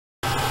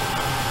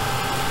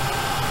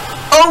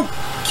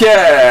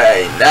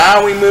Okay,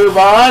 now we move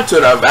on to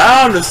the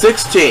round of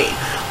 16.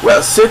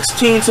 Well,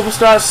 16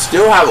 superstars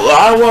still have a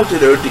lot of work to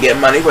do to get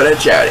money for their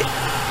charity.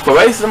 For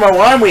race number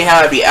 1, we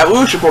have the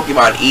evolution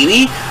Pokemon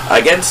Eevee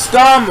against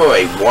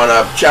Starmie, one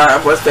of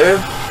China's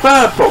favorite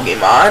bird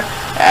Pokemon.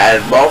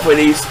 And both of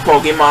these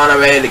Pokemon are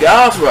ready to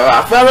go, so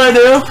without further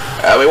ado,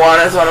 everyone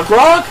is on the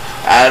clock,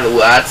 and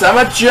let's have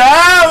a challenge!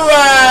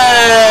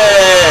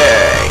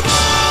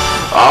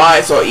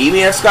 Alright, so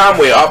Eevee and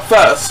Starmie up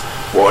first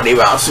for the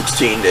round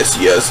 16 this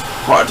year's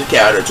Hard to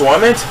Counter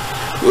tournament.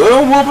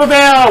 We'll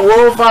prepare,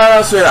 we'll find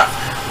out soon enough.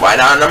 Right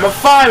now, number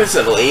 5 is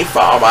in the lead,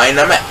 followed by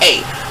number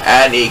 8.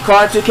 And the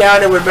Hard to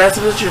Counter with best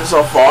position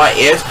so far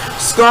is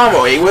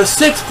Starmie with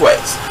 6th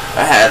place,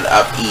 ahead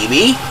of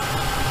Eevee.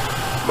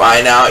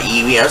 Right now,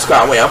 Eevee and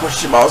Starmie are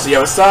pushing balls to the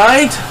other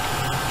side.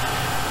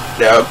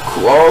 They're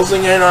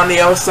closing in on the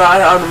other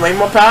side of the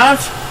rainbow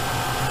path.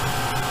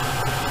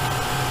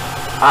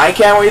 I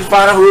can't wait to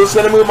find out who's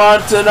going to move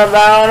on to the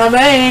round of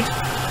 8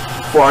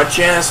 for a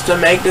chance to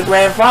make the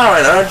grand final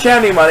and earn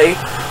charity money.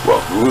 Well,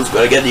 who's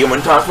going to get the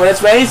human toss for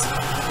this race?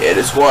 It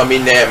is going to be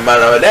none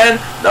other than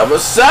number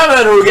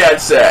 7 who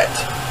gets it.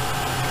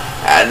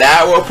 And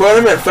that will put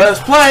him in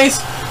first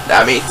place.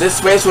 That means this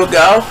race will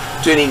go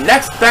to the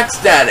next best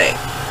standing.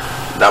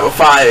 Number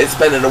 5 is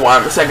spending the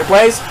one in second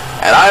place.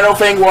 And I don't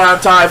think we'll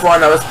have time for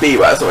another speed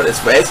race over this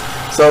race.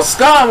 So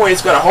Starmie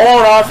is going to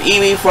hold off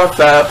Eevee for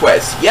third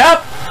place.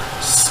 Yep.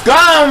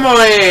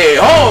 Starmie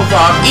holds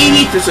off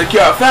Eevee to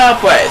secure third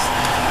place.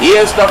 He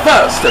is the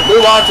first to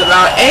move on to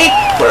round 8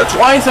 for the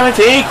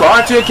 2017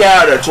 Hard to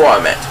Counter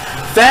tournament.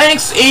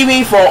 Thanks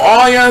Eevee for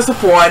all your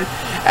support,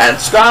 and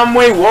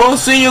Starmie, we'll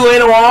see you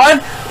later on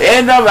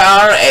in the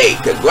round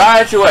 8.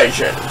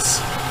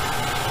 Congratulations.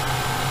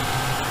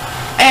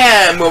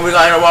 And moving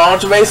on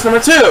to race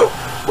number 2,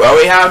 where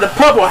we have the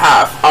purple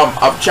half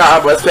of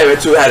Child's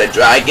favorite two-headed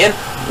dragon,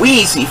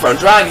 Weezy from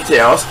Dragon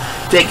Tales,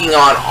 taking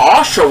on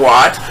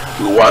Oshawott,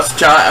 who was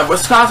China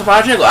Wisconsin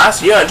project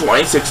last year in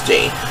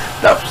 2016.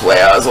 The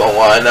players are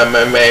lined up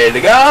and ready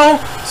to go,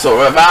 so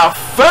without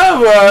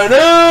further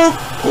ado,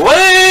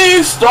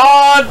 please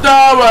start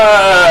the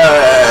race!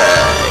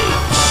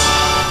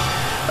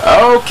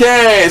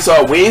 Okay,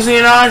 so Weezy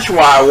and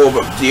Oshawott will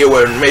deal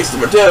with race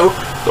number 2.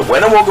 The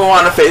winner will go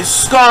on to face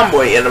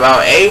Starmie in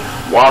round 8,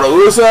 while the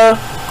loser,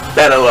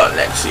 better luck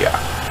next year.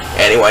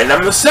 Anyway,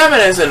 number 7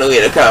 is in the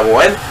lead of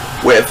Cumberland,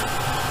 with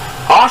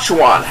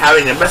Oshawott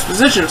having the best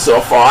position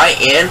so far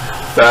in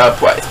third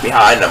place,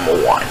 behind number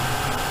 1.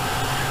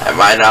 And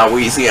right now,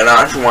 Weezy and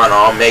Oshawott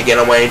are making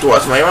their way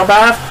towards the rainbow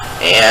path,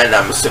 and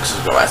number 6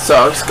 is going,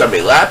 so he's going to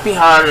be left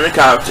behind in the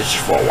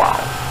competition for a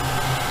while.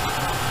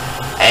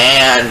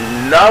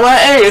 And number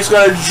 8 is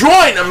going to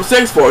join number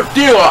 6 for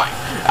dear life.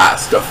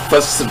 As the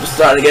first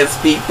superstar to get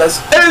speed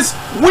plus is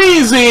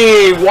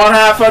Weezy, one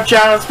half of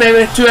Child's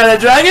favorite two-headed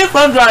dragon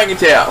from Dragon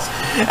Tales.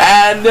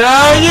 And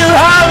there you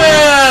have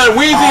it!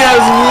 Weezy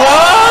has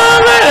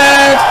won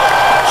it!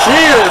 She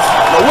is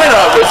the winner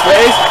of this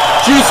race.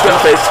 She's going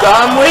to face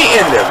Starmie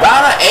in the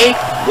round of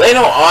 8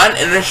 later on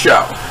in the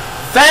show.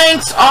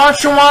 Thanks,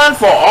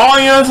 Oshawott, for all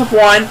your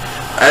support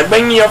and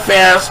bringing your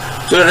fans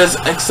to this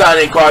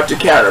exciting Hard to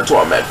Counter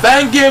tournament.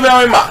 Thank you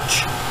very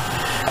much.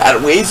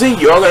 And Weezy,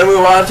 you're going to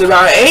move on to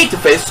round 8 to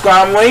face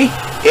Starmie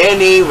in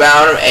the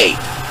round of 8.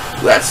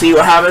 Let's see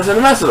what happens in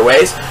the rest of the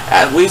race.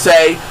 As we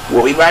say,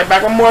 we'll be right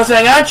back with more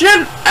saying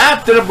action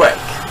after the break.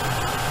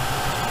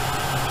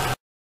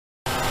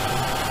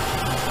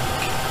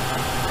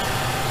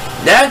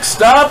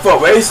 Next up for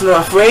race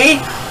number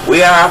 3, we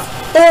have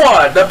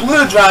the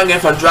Blue Dragon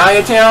from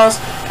Dragon Tales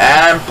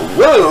and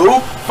Blue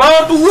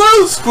from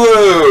Blue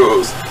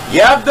Screws.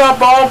 Yep, they're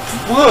both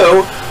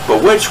blue,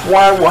 but which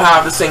one will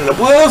have to sing the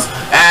blues,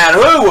 and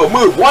who will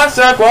move one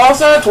step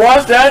closer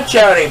towards their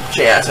charity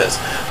chances?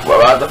 We're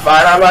about to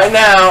find out right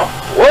now.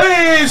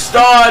 Please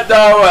start the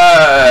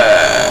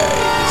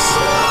race!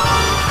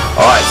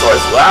 Alright, so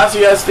it's last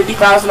year's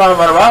 50,000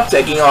 runner-up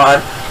taking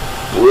on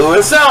Blue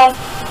herself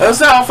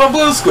from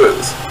Blue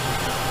Screws.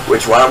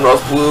 Which one of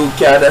those blue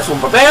characters will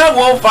prepare?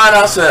 We'll find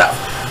out soon enough.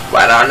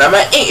 Right now,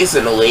 number 8 is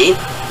in the lead,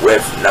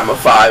 with number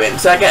 5 in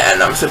second and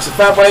number 6 in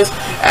third place,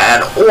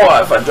 and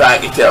Or from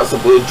Dragon Tales, the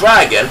Blue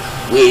Dragon,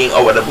 leading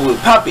over the Blue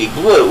Puppy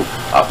Blue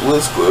of Blue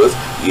Screws.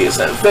 He is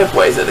in 5th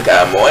place at the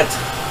current moment.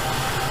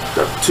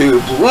 The 2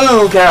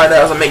 blue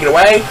characters are making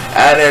away,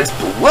 and it's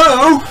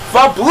Blue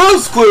for Blue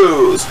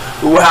Screws,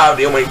 who will have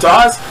the winning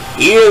toss.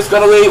 He is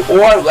going to leave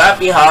Or left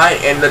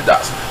behind in the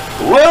dust.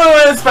 Blue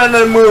is going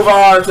to move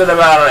on to the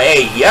round of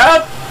 8.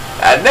 Yep,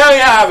 and there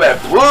you have it.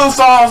 Blue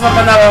solves up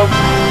another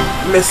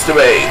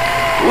mystery.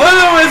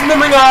 Blue is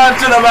moving on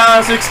to the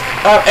round 6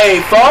 of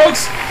 8,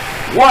 folks.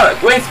 What a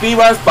great speed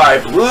race by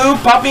Blue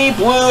Puppy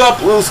Blue of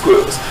Blue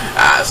Screws.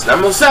 As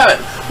number 7,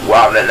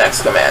 well, the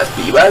next command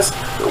speed race,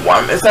 the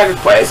one in second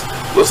place.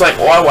 Looks like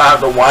Or will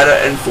have the winner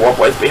in 4th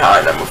place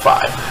behind number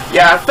 5.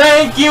 Yeah,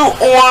 thank you,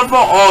 Or, for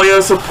all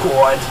your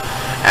support.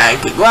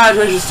 And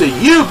congratulations to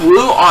you,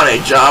 Blue, on a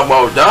job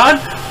well done.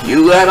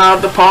 You let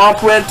out the palm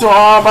print to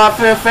all of our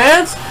fair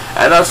fans.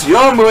 and thus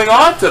you're moving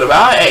on to the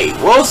round 8.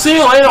 We'll see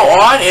you later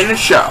on in the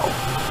show.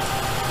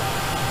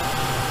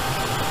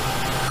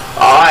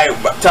 Alright,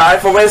 time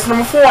for race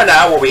number 4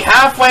 now. We'll be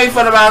halfway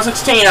for the round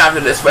 16 after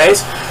this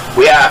race.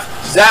 We have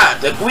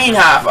Zap, the green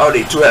half of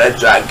the two-headed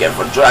dragon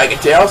from Dragon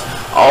Tales,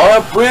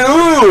 or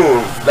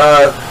Balloon,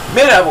 the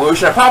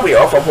mid-evolution of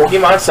Papio from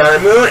Pokemon Sun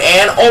and Moon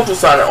and Ultra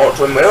Sun and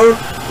Ultra Moon.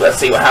 Let's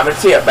see what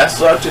happens here. Best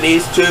of luck to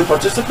these two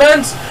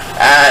participants,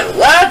 and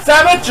let's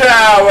have a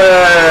Chao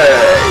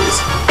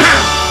race!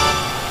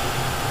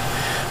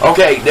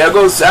 Okay, there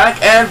goes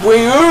Zack and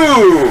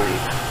Balloon.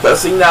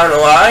 Let's see down the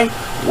line.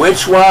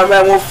 Which one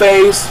that will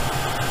face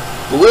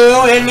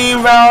Blue in the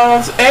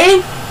round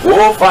 8?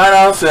 We'll find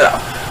out soon.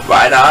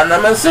 Right now,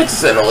 number 6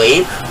 is in the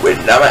lead, with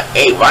number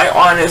 8 right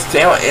on his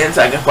tail in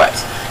second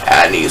place.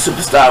 And the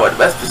superstar with the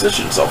best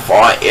position so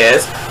far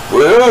is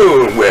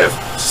Blue, with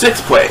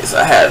 6th place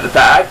ahead of the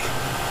pack.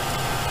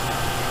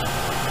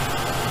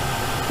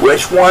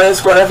 Which one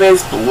is going to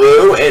face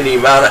Blue in the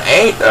round of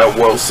 8?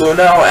 We'll soon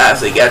know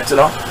as they get to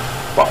the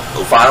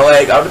final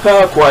leg of the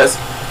power quest.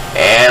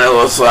 And it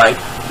looks like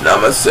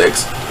number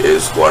 6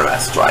 is going to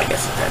have to try and get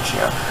some attention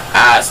here,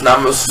 as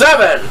number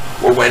 7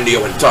 will win the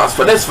win toss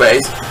for this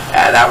race.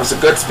 And that was a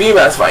good speed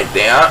bus right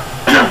there.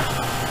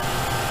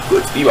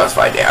 Good speed bus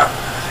right there.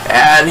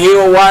 And he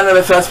will wind up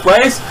in first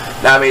place.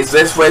 That means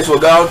this race will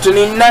go to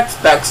the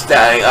next best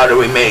standing of the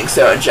remaining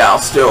 7 Chao,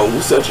 still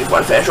searching for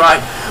the finish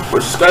line,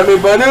 which is going to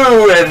be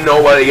Banu, and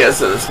nobody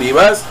gets in the speed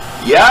bus.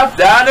 Yep,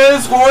 that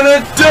is going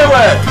to do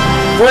it.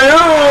 Banu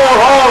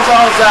holds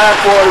on Zach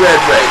for the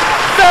red race.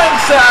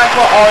 Thanks, Zach,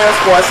 for all your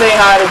support. Say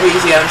hi to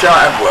Weezy and Chao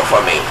and Blue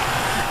for me.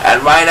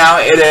 And right now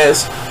it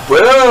is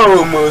Blue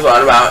who moves on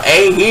to round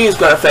 8. He's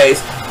going to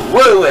face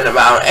Blue in the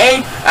round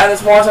 8. And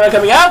it's more time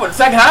coming out with the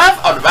second half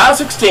of the round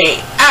 16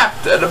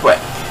 after the break.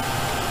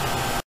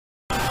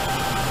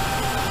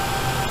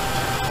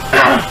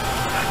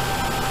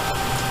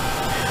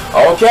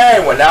 Okay,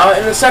 we're now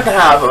in the second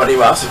half of the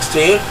round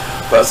 16.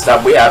 First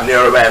up, we have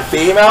Neuroman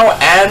Female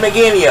and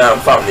Meganium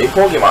from the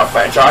Pokemon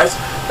franchise.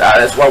 That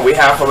is what we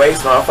have for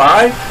race number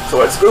 5.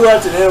 So it's good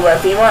luck to Neuroman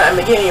Female and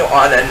Meganium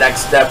on the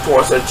next step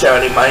towards the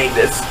charity money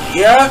this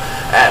year.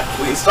 And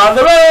please start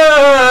the race!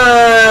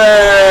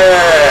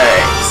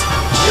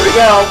 Here we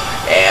go.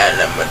 And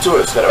number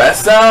 2 is going to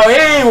rest, so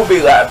he will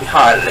be left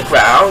behind in the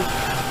crowd.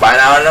 By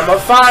now, number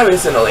 5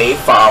 is in the lead,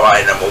 followed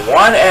by number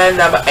 1 and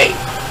number 8.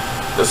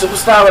 The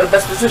superstar with the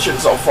best position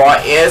so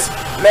far is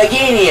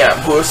Meganium,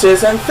 who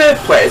sits in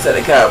 5th place at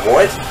the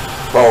categories.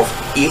 Both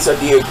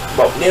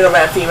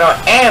Neuroman Female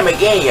and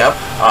Meganium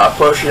are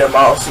pushing the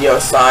Marcio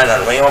sign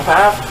on the Rainbow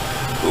Path.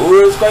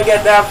 Who's going to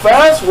get that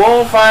first?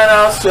 We'll find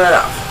out soon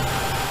enough.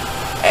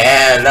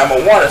 And number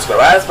 1 is going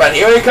to rise, but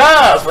here he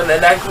comes with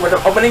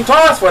the opening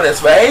toss for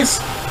this race.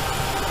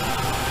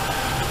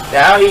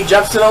 Now he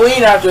jumps to the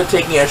lead after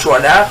taking a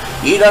short nap.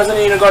 He doesn't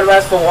need to go to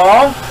rest for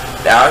long.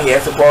 Now he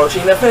is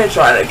approaching the finish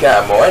line at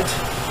the moment.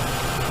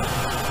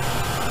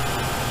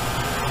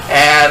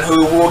 And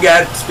who will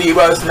get speed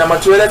bus number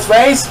 2 in this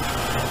race?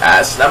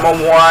 As number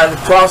 1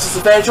 crosses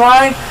the finish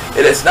line,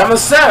 it is number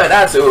 7.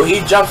 That's who.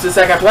 He jumps to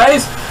second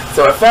place.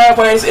 So in third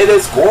place, it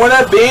is going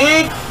to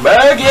be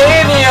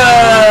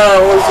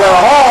Meganium, who's going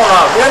to hold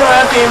on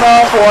Neuroman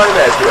Female for the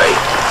victory.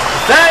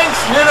 Thanks,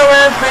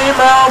 Neuroman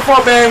Female,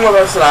 for being with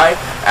us tonight,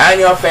 and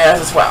your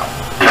fans as well.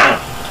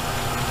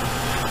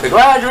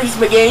 Congratulations,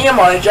 Meganium,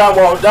 on a job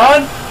well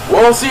done.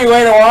 We'll see you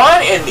later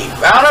on in the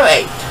round of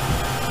 8.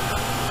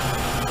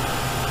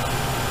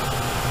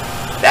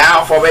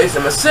 Now for race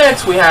number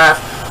 6, we have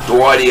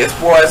Dora the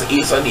Explorer's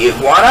Isa the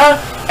Iguana,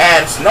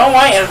 and Snow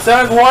White and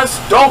 7 Dwarfs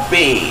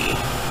Dopey.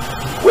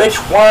 Which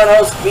one of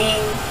those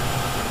green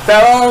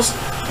fellows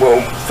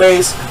will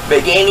face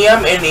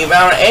Meganium in the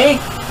round 8?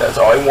 There's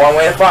only one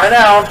way to find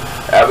out.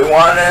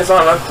 Everyone is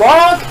on the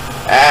clock,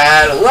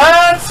 and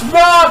let's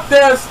rock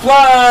this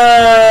place!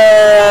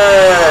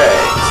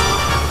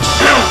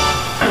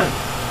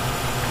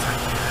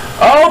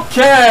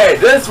 Okay,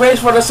 this race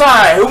for the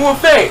side. Who will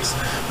face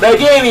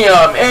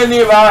Meganium in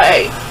the round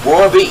 8?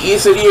 Will it be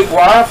Isa the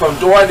Iguana from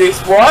Dora the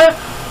Explorer,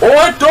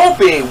 or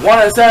Dopey,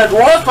 one of the 7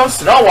 dwarfs from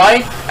Snow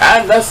White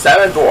and the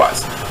 7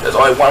 dwarfs? There's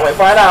only one way to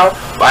find out.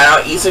 Right now,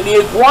 Isa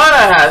the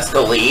Iguana has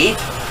the lead,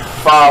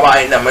 followed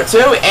by number 2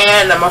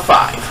 and number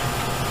 5.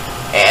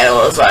 And it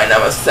looks like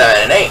number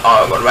 7 and 8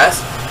 are going to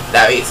rest.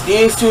 That means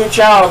these 2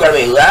 Chao are going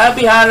to be left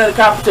behind in the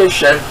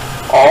competition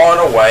all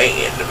the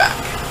way in the back.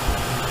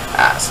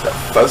 As the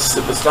first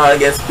superstar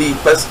gets speed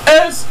bus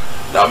is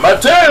number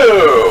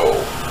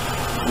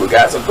 2. We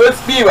got some good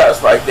speed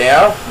bus right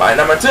there by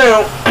number 2.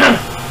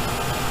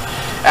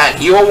 And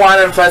he will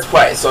wind in first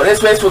place. So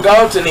this race will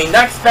go to the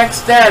next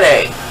best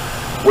standing,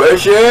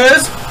 which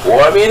is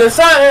will be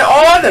decided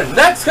on the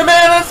next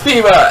command of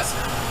speed bus.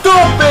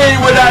 Dopey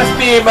with that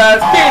speed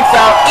bus beats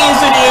out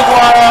Isa the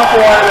Iguana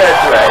for the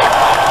victory.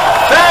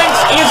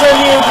 Thanks Isa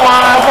the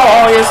Iguana for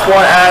all your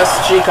support as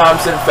she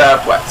comes in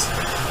third place.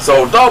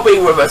 So Dopey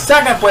with a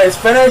second place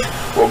finish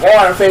will go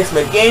on and face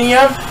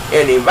Meganium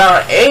in the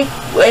round 8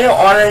 later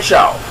on in the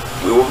show.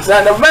 we will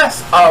present the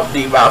rest of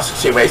the round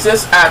 16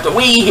 races after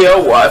we hear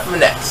what from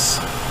next.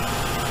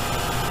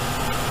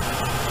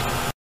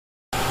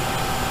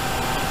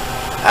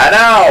 And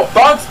now,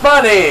 Bugs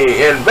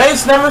Bunny in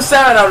race number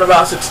 7 of the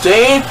round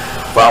 16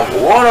 from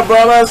Warner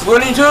Brothers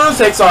Looney Tunes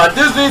takes on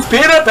Disney's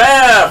Peter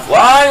Pan,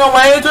 flying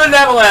away to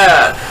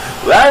Neverland.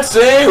 Let's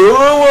see who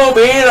will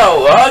be the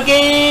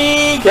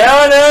lucky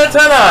character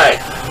tonight.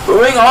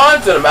 Moving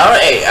on to the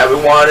round 8.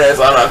 Everyone is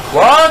on a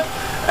clock,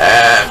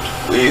 and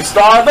we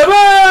start the race.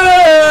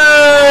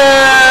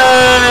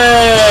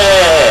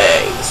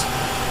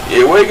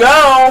 Here we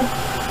go.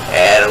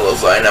 And it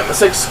looks like number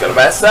 6 is going to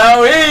mess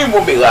out. He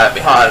will be left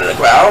behind in the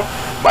crowd.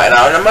 By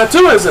now, number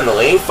 2 is in the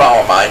lead,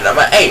 followed by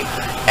number 8.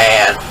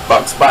 And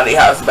Bugs Bunny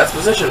has the best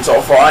position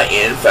so far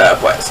in 3rd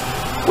place,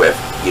 with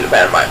Peter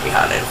Pan right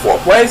behind in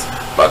 4th place.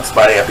 Bugs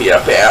Bunny and Peter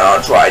Pan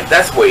are trying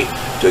desperately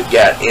to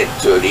get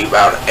into the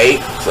round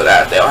 8 so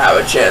that they'll have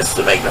a chance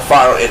to make the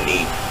final in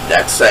the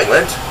next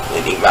segment,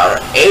 in the round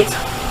 8.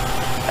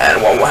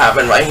 And what will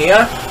happen right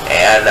here?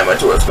 And number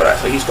 2 is gonna,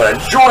 so he's going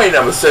to join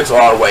number 6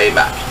 all the way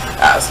back.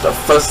 As the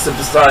first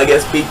superstar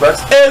against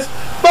Beatbox is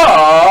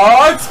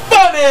Bugs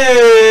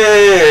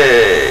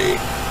Bunny!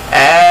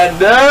 And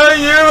there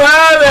you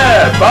have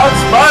it! Bugs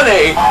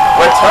Bunny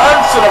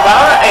returns to the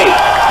round 8.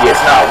 He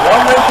is now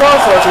 1 win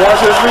closer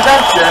towards his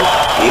redemption.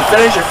 He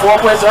finished in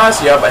 4th place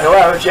last year, but he'll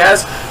have a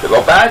chance to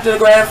go back to the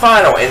grand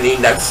final in the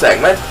next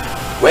segment.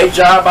 Great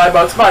job by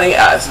Bugs Bunny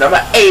as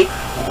number 8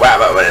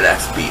 wrap up with the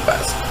next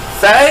Beatbox.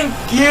 Thank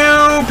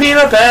you,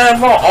 Peter Pan,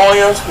 for all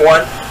your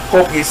support.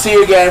 Hope you see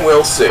you again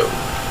real soon.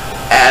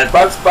 And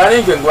Bugs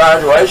Bunny,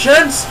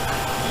 congratulations.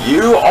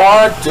 You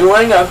are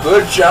doing a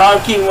good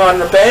job keeping on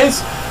the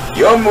pace.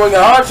 You're moving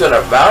on to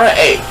the round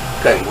 8.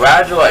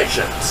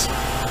 Congratulations.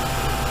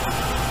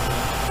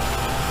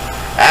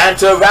 And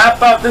to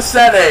wrap up the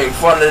setting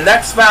for the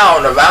next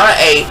round of round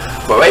 8,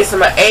 for race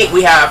number 8,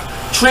 we have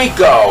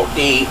Trico,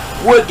 the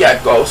Wood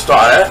Gecko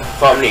starter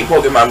from the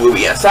Pokemon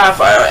Ruby and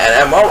Sapphire, and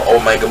Emerald,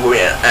 Omega Ruby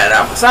and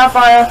Alpha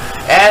Sapphire,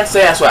 and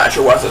Sandslash,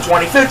 who was the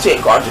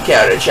 2015 Country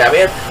Canada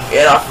champion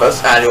in our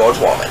first annual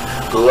tournament.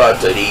 Good luck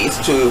to these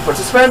 2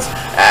 participants,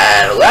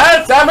 and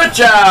let's have a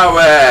Chao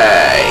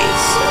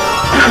race!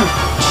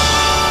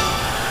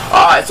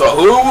 Alright, so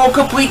who will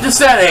complete the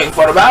setting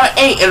for the round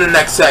 8 in the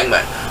next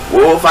segment?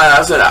 We'll find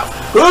out soon enough.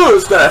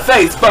 Who's gonna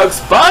face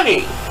Bugs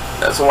Bunny?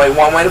 That's only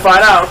one way to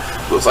find out.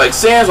 Looks like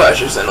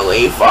Sandslash is in the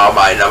lead, followed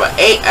by number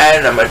 8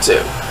 and number 2.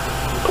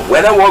 The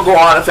winner will go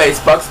on to face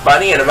Bugs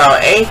Bunny in the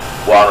round 8,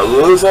 while the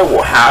loser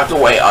will have to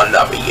wait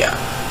another year.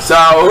 So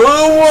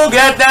who will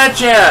get that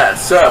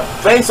chance to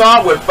face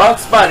off with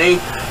Bugs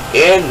Bunny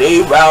in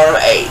the round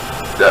 8?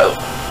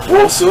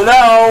 We'll soon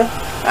know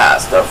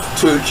as the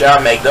 2 shall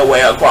make their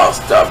way across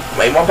the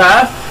rainbow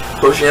path,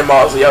 pushing the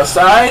balls to the other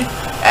side.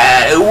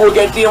 And who will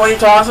get the only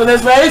toss in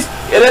this race?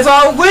 It is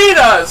our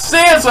leader,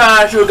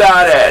 Sandslash, who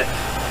got it.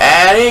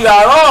 And he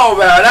got all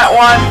around that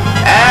one.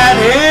 And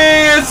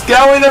he is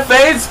going to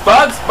face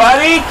Bugs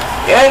Bunny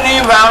in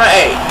the round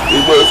 8.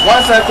 He moves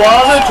 1 step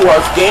closer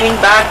towards gaining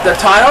back the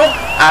title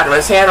after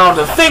his hand on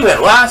the Figment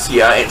last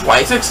year in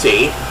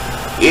 2016.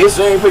 He's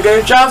doing a pretty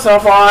good job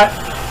so far.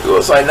 It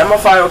looks like number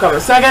 5 will come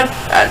in 2nd,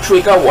 and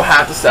Trico will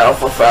have to settle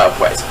for 3rd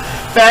place.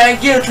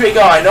 Thank you,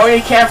 Trico. I know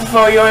you can't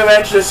fulfill your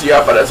revenge this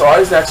year, but it's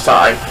always next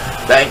time.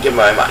 Thank you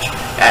very much.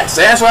 And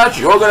Sandslash,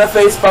 you're going to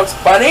face Bugs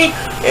Bunny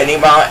in the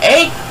round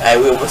 8,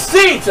 and we will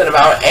proceed to the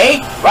round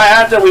 8 right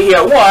after we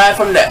hear one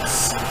from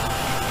this.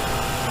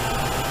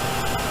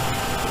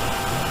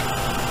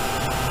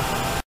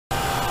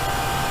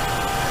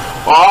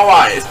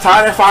 Alright, it's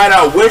time to find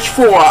out which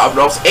 4 of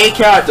those 8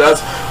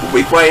 characters will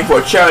be playing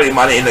for charity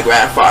money in the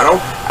grand final.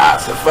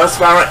 As the first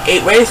round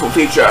 8 race will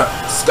feature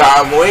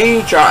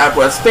Skarmory, Chao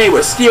Emperor's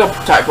favorite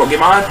Steel-type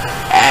Pokemon,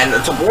 and the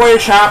Taboya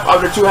Chop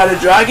of the 2-headed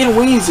dragon,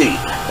 Wheezy.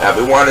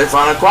 Everyone is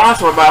on the clock,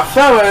 so without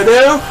further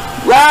ado,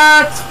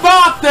 let's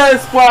fuck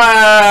this place!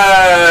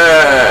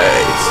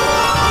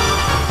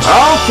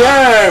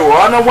 Okay, we're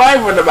on the way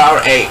for the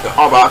round 8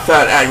 of our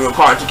 3rd annual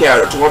Country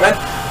Canada tournament.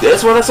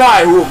 This will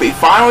decide who will be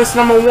finalist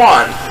number 1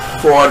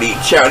 for the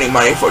charity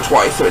money for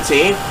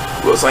 2013.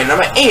 Looks like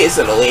number 8 is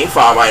in the lead,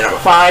 followed by number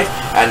 5,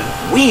 and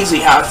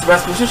Wheezy has the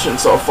best position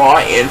so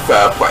far in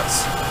 3rd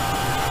place.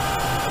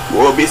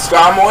 Will it be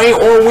Skarmory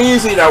or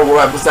Wheezy that will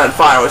represent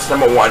finalist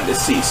number 1 this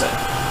season?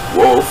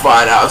 We'll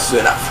find out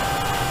soon enough.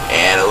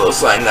 And it looks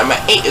like number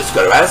 8 is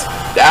good rest.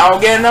 That'll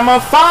get number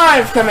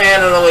 5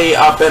 command in the lead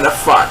up in the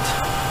front.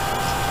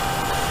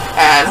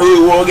 And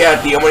who will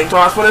get the winning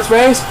toss for this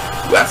race?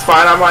 Let's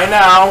find out right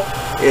now.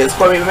 It's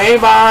going to be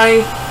made by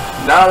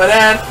none other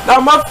than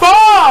number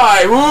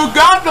 5, who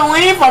got the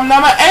lead from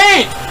number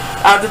 8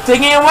 after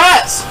taking it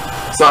west.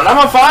 So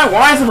number 5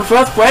 winds up in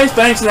 1st place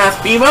thanks to that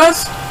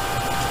Beavers,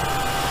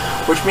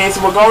 which means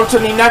we'll go to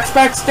the next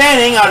back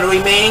standing on the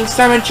remaining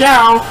 7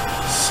 Chao,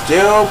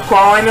 still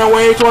crawling their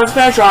way towards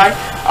finish line.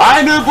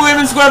 I do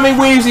believe it's going to be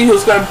Wheezy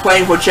who's going to be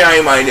playing for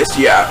charity money this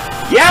year.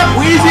 Yep,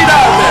 Wheezy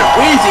does it.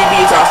 Wheezy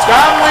beats our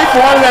Skarmory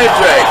for the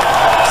victory.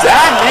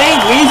 That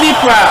made Wheezy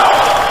proud.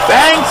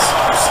 Thanks,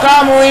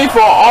 Scott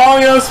for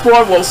all your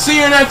support. We'll see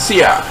you next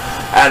year.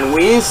 And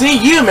we see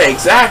you make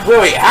Zach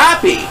really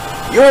happy.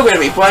 You're going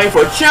to be playing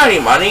for charity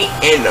money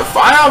in the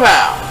final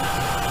round.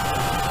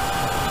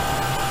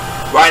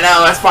 Right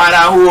now, let's find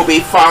out who will be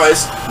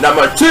finalist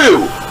number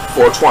 2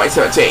 for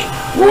 2017.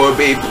 Will it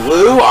be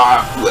Blue,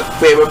 our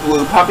favorite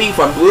blue puppy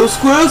from Blue's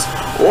Clues,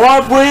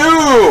 or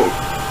Blue,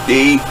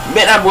 the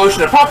Midnight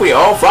Evolution of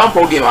Popplio from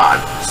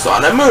Pokemon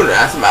Sun and Moon?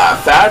 As a matter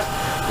of fact,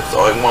 there's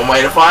only one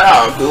way to find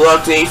out. Good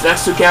luck to these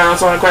next 2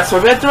 candidates on the quest for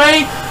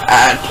victory,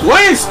 and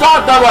please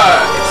start the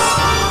race!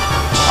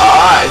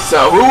 Alright,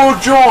 so who will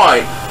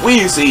join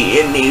Weezy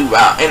in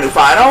the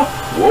final?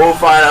 We'll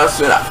find out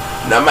soon enough.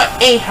 Number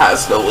 8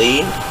 has the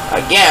lead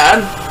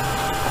again,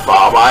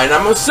 followed by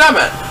number 7.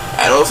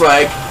 And it looks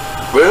like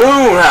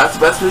Boone has the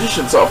best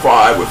position so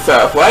far with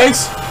 3rd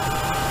place.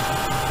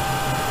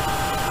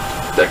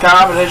 The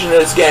competition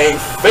is getting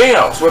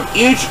fierce with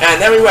each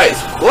and every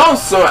race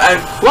closer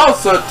and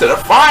closer to the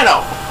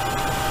final.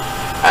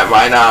 And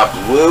right now,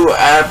 Blue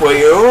and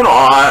Balloon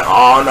are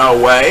on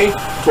their way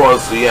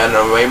towards the end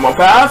of the Rainbow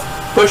Path,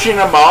 pushing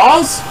the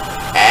balls.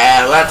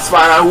 And let's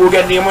find out who will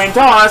get the winning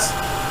toss.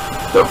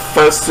 The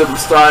first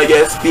superstar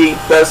gets beat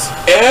best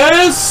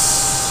is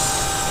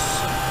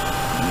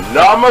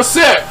number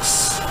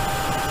 6.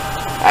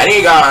 And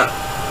he got,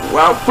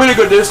 well, pretty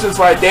good distance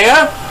right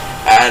there.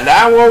 And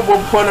that will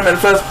put him in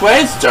 1st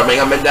place, jumping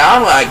up and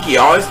down like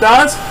he always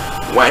does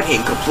when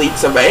he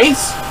completes a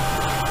race.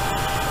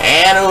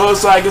 And it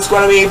looks like it's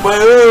going to be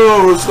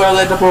Blue who's going to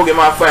lead the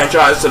Pokemon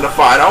franchise to the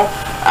final.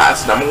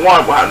 As number 1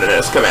 will have the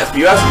next commence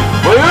BS.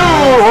 Blue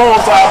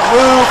holds up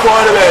Blue for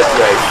the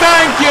victory.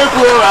 Thank you,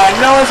 Blue. I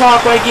know it's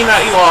heartbreaking that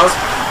you lost,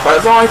 but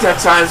as always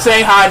next time, say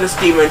hi to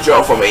Steve and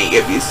Joe for me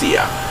if you see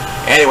him.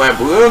 Anyway,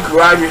 Blue,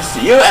 congratulations to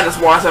you, and there's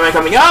more time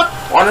coming up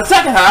on the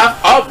 2nd half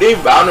of the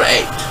round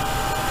 8.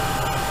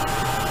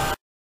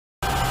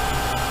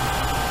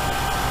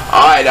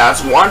 Alright,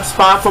 that's 1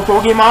 spot for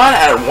Pokemon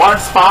and 1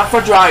 spot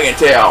for Dragon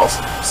Tales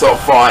so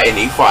far in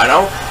the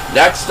final.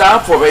 Next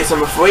up, for race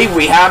number 3,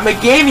 we have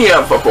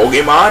Meganium for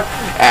Pokemon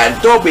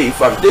and Dobby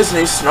from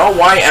Disney's Snow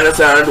White and the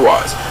Seven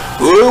Dwarfs.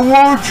 Who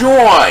will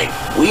join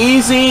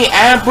Weezy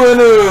and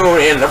Balloon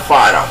in the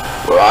final?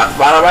 We're on the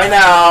final right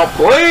now.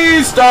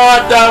 Please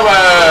start the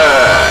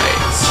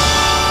race!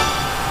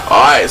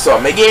 Alright, so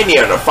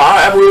Meganium, the final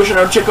evolution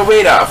of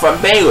Chikorita from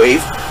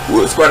Bayleaf,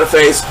 who is going to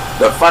face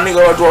the Funny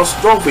Little Dwarf's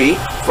Trophy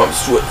from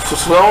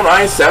Snow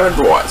White 7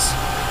 Dwarfs.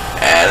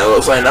 And it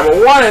looks like number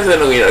 1 is in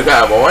the lead at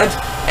the moment.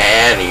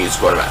 And he's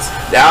going to mess.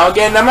 Now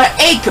again, number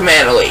 8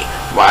 Commander Lee.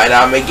 Right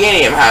now,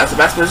 Meganium has the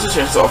best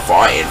position so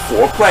far in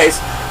 4th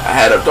place,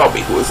 ahead of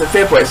Dobby, who is in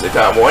 5th place at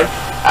the moment,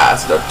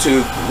 as the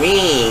 2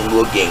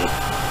 green-looking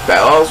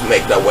fellows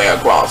make their way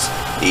across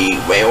the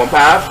Rainbow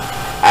Path.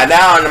 And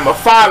now number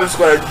 5 is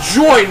going to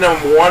join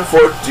number 1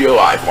 for dear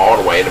life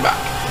all the way in the back.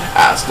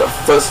 As the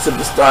first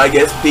superstar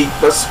gets beat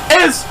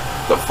is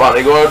the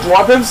Funny Little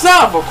Dwarf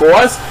himself, of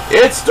course.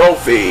 It's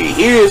Dobby.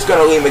 He is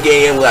going to leave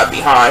Meganium left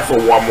behind for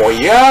 1 more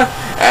year.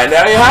 And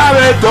there you have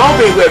it.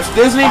 Dobby whips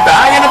Disney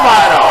back in the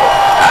final.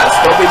 As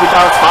Dobby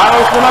becomes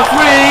finalist number 3,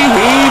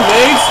 he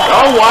makes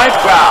Snow White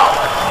proud.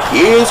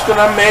 He is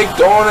going to make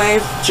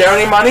donating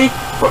charity money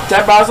from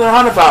 $10,000 to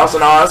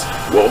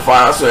 $100,000. We'll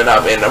find out soon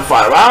enough in the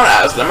final round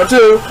as number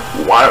 2,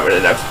 who won over the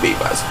next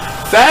B-Bus.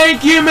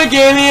 Thank you,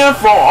 Meganium,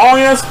 for all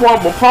your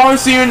support. We'll probably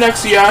see you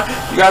next year.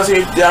 You guys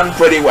have done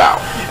pretty well.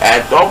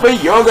 And Dobby,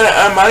 you're going to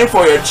earn money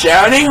for your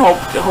charity,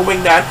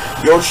 hoping that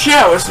you'll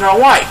share with Snow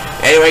White.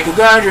 Anyway,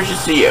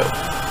 congratulations to you.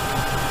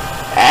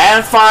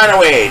 And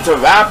finally, to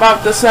wrap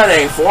up the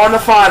setting for the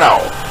final,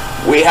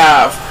 we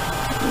have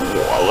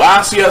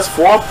last year's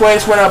 4th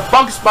place winner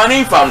Bugs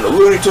Bunny from the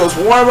Looney Tunes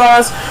Warner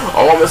Bros.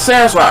 along with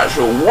Sandslash,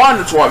 who won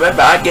the tournament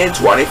back in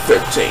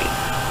 2015.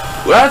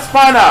 Let's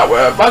find out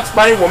whether Bugs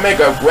Bunny will make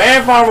a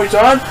grand final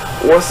return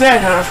or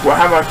Sandslash will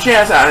have a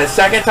chance at his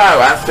 2nd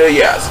title after 2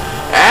 years.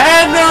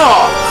 And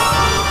no!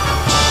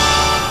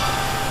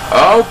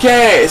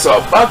 Okay,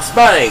 so Bugs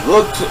Bunny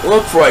look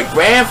for a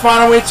grand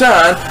final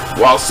return,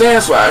 while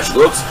Sandslash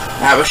looks to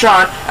have a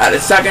shot at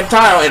his 2nd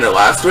title in the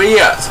last 3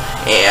 years.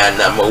 And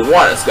number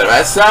 1 is going to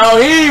be so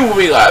he will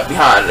be left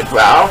behind in the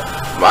crowd.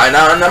 Right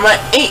now, number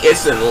 8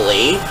 is in the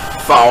lead,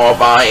 followed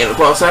by, in a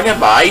close second,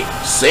 by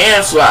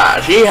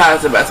Sandslash. He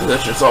has the best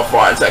position so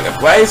far in 2nd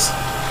place.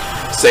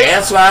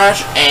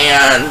 Sandslash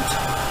and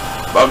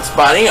Bugs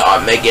Bunny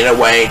are making their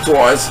way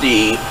towards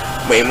the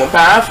Rainbow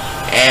Path.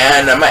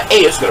 And number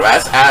 8 is going to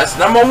rest as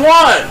number 1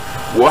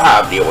 will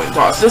have the wing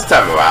toss this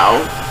time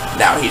around.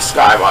 Now he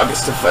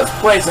skyrockets to 1st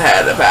place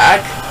ahead of the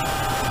pack.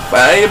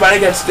 But anybody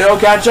can still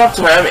catch up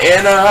to him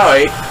in a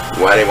hurry.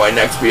 Well, anyway,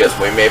 next PS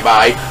win made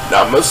by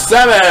number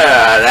 7.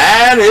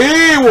 And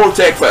he will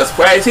take 1st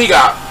place. He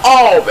got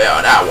all there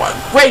on that one.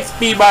 Great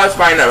speed boost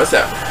by number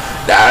 7.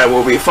 That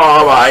will be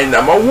followed by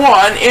number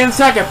 1 in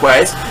 2nd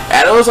place.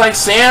 And it looks like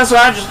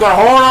Sandslash is going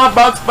to hold on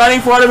Bugs Bunny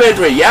for the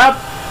victory. Yep.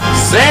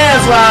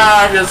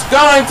 Sandslash is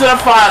going to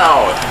the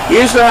final.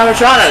 He's going to have a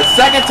shot at his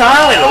 2nd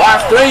title in the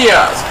last 3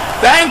 years.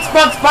 Thanks,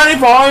 Bugs Bunny,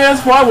 for all your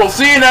support. We'll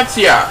see you next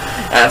year.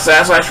 And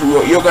Sasquatch,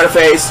 you're going to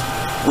face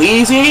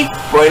Wheezy,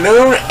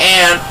 Balloon,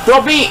 and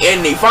Dopey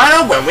in the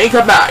final when we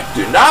come back.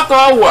 Do not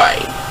go away.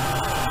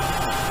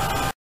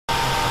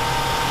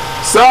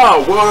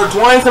 So, will the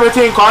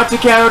 2017 Cartoon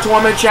Canada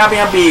Tournament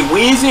Champion be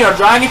Wheezy or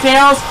Dragon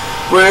Tales,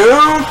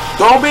 Balloon,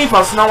 Dopey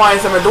from Snow White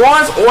and 7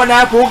 Dwarfs, or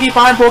that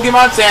Porcupine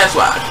Pokemon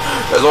Sandslash?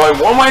 There's only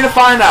one way to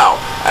find out.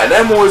 And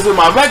then we'll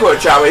resume my regular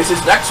Chao races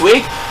next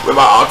week with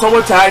my October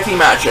Tag Team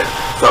action.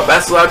 So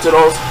best of luck to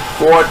those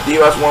 4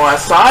 divas one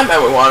last time, and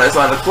we want to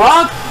on the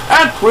clock,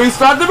 and please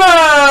start the race!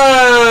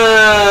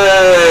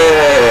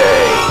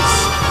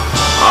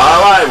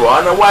 Alright, we're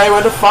on the way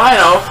with the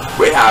final.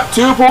 We have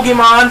 2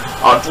 Pokemon,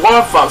 a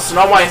dwarf from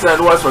Snow White and 7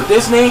 Dwarfs from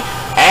Disney,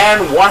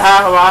 and one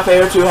half of our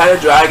favorite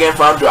 2-headed dragon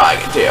from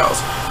Dragon Tales.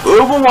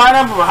 Who will wind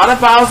up with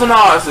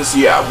 $100,000 this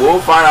year? We'll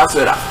find out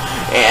soon enough.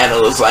 And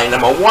it looks like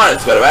number 1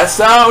 is going to be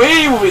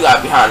SLE, will be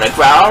left behind the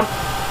crowd.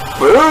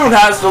 Balloon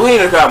has the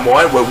leader come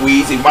on with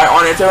Wheezy right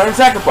on into in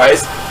second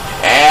place.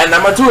 And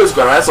number 2 is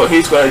going to so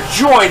he's going to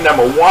join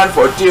number 1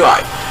 for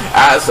D-Life.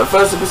 As the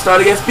first superstar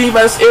against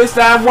Beavis is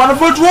that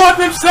wonderful dwarf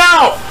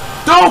himself,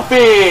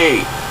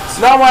 Dopey!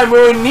 Snow White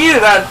really needed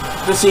that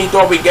to see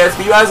Dopey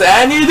against Beavis,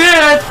 and he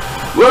did!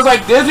 Looks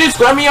like Disney's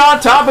going to be on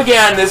top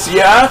again this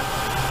year.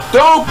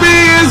 Dopey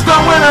is the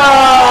winner!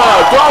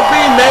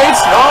 Dopey made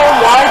Snow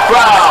White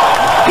proud!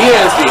 He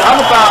is the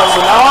 $100,000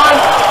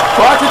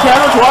 Cartoon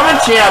Canada Tournament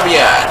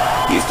Champion!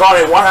 He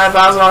started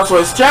 $100,000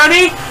 for his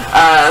charity,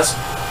 as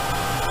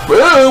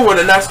Blue, with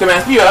the next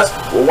command Beavis,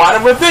 will wind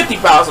up with $50,000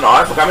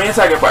 for coming in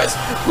second place.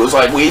 Looks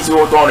like Weezy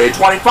will donate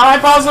 $25,000,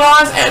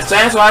 and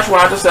Sandslash will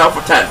have to sell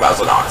for $10,000.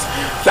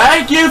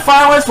 Thank you,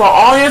 finalists, for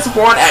all your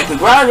support, and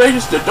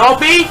congratulations to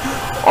Dopey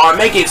on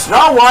making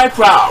Snow White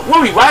proud.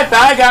 We'll be right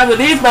back after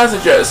these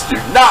messages. Do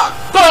not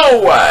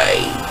go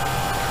away!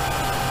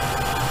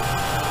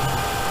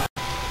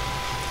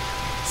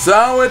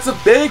 So it's a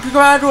big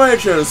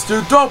congratulations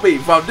to Dopey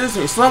from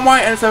Disney Snow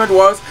White and 7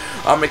 Dwarfs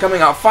on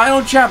becoming our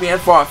final champion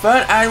for our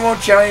 3rd annual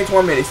Charity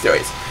Tour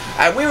miniseries.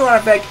 And we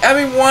want to thank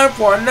everyone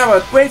for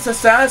another great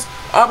success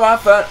of our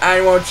 3rd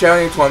annual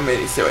Charity Tour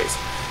miniseries.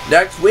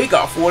 Next week,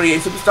 our 48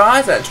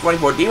 superstars and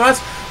 24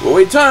 divas will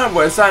return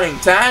with exciting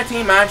tag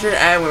team action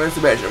and women's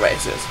division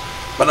races.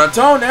 But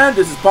until then,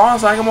 this is Paul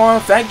Sycamore.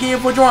 Thank you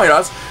for joining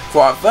us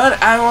for our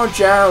 3rd annual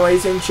Chao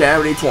Racing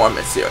Charity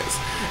Tournament series.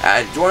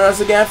 And join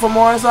us again for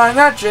more exciting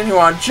action here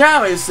on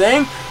Chao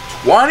Racing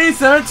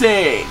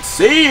 2017.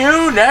 See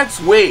you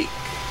next week.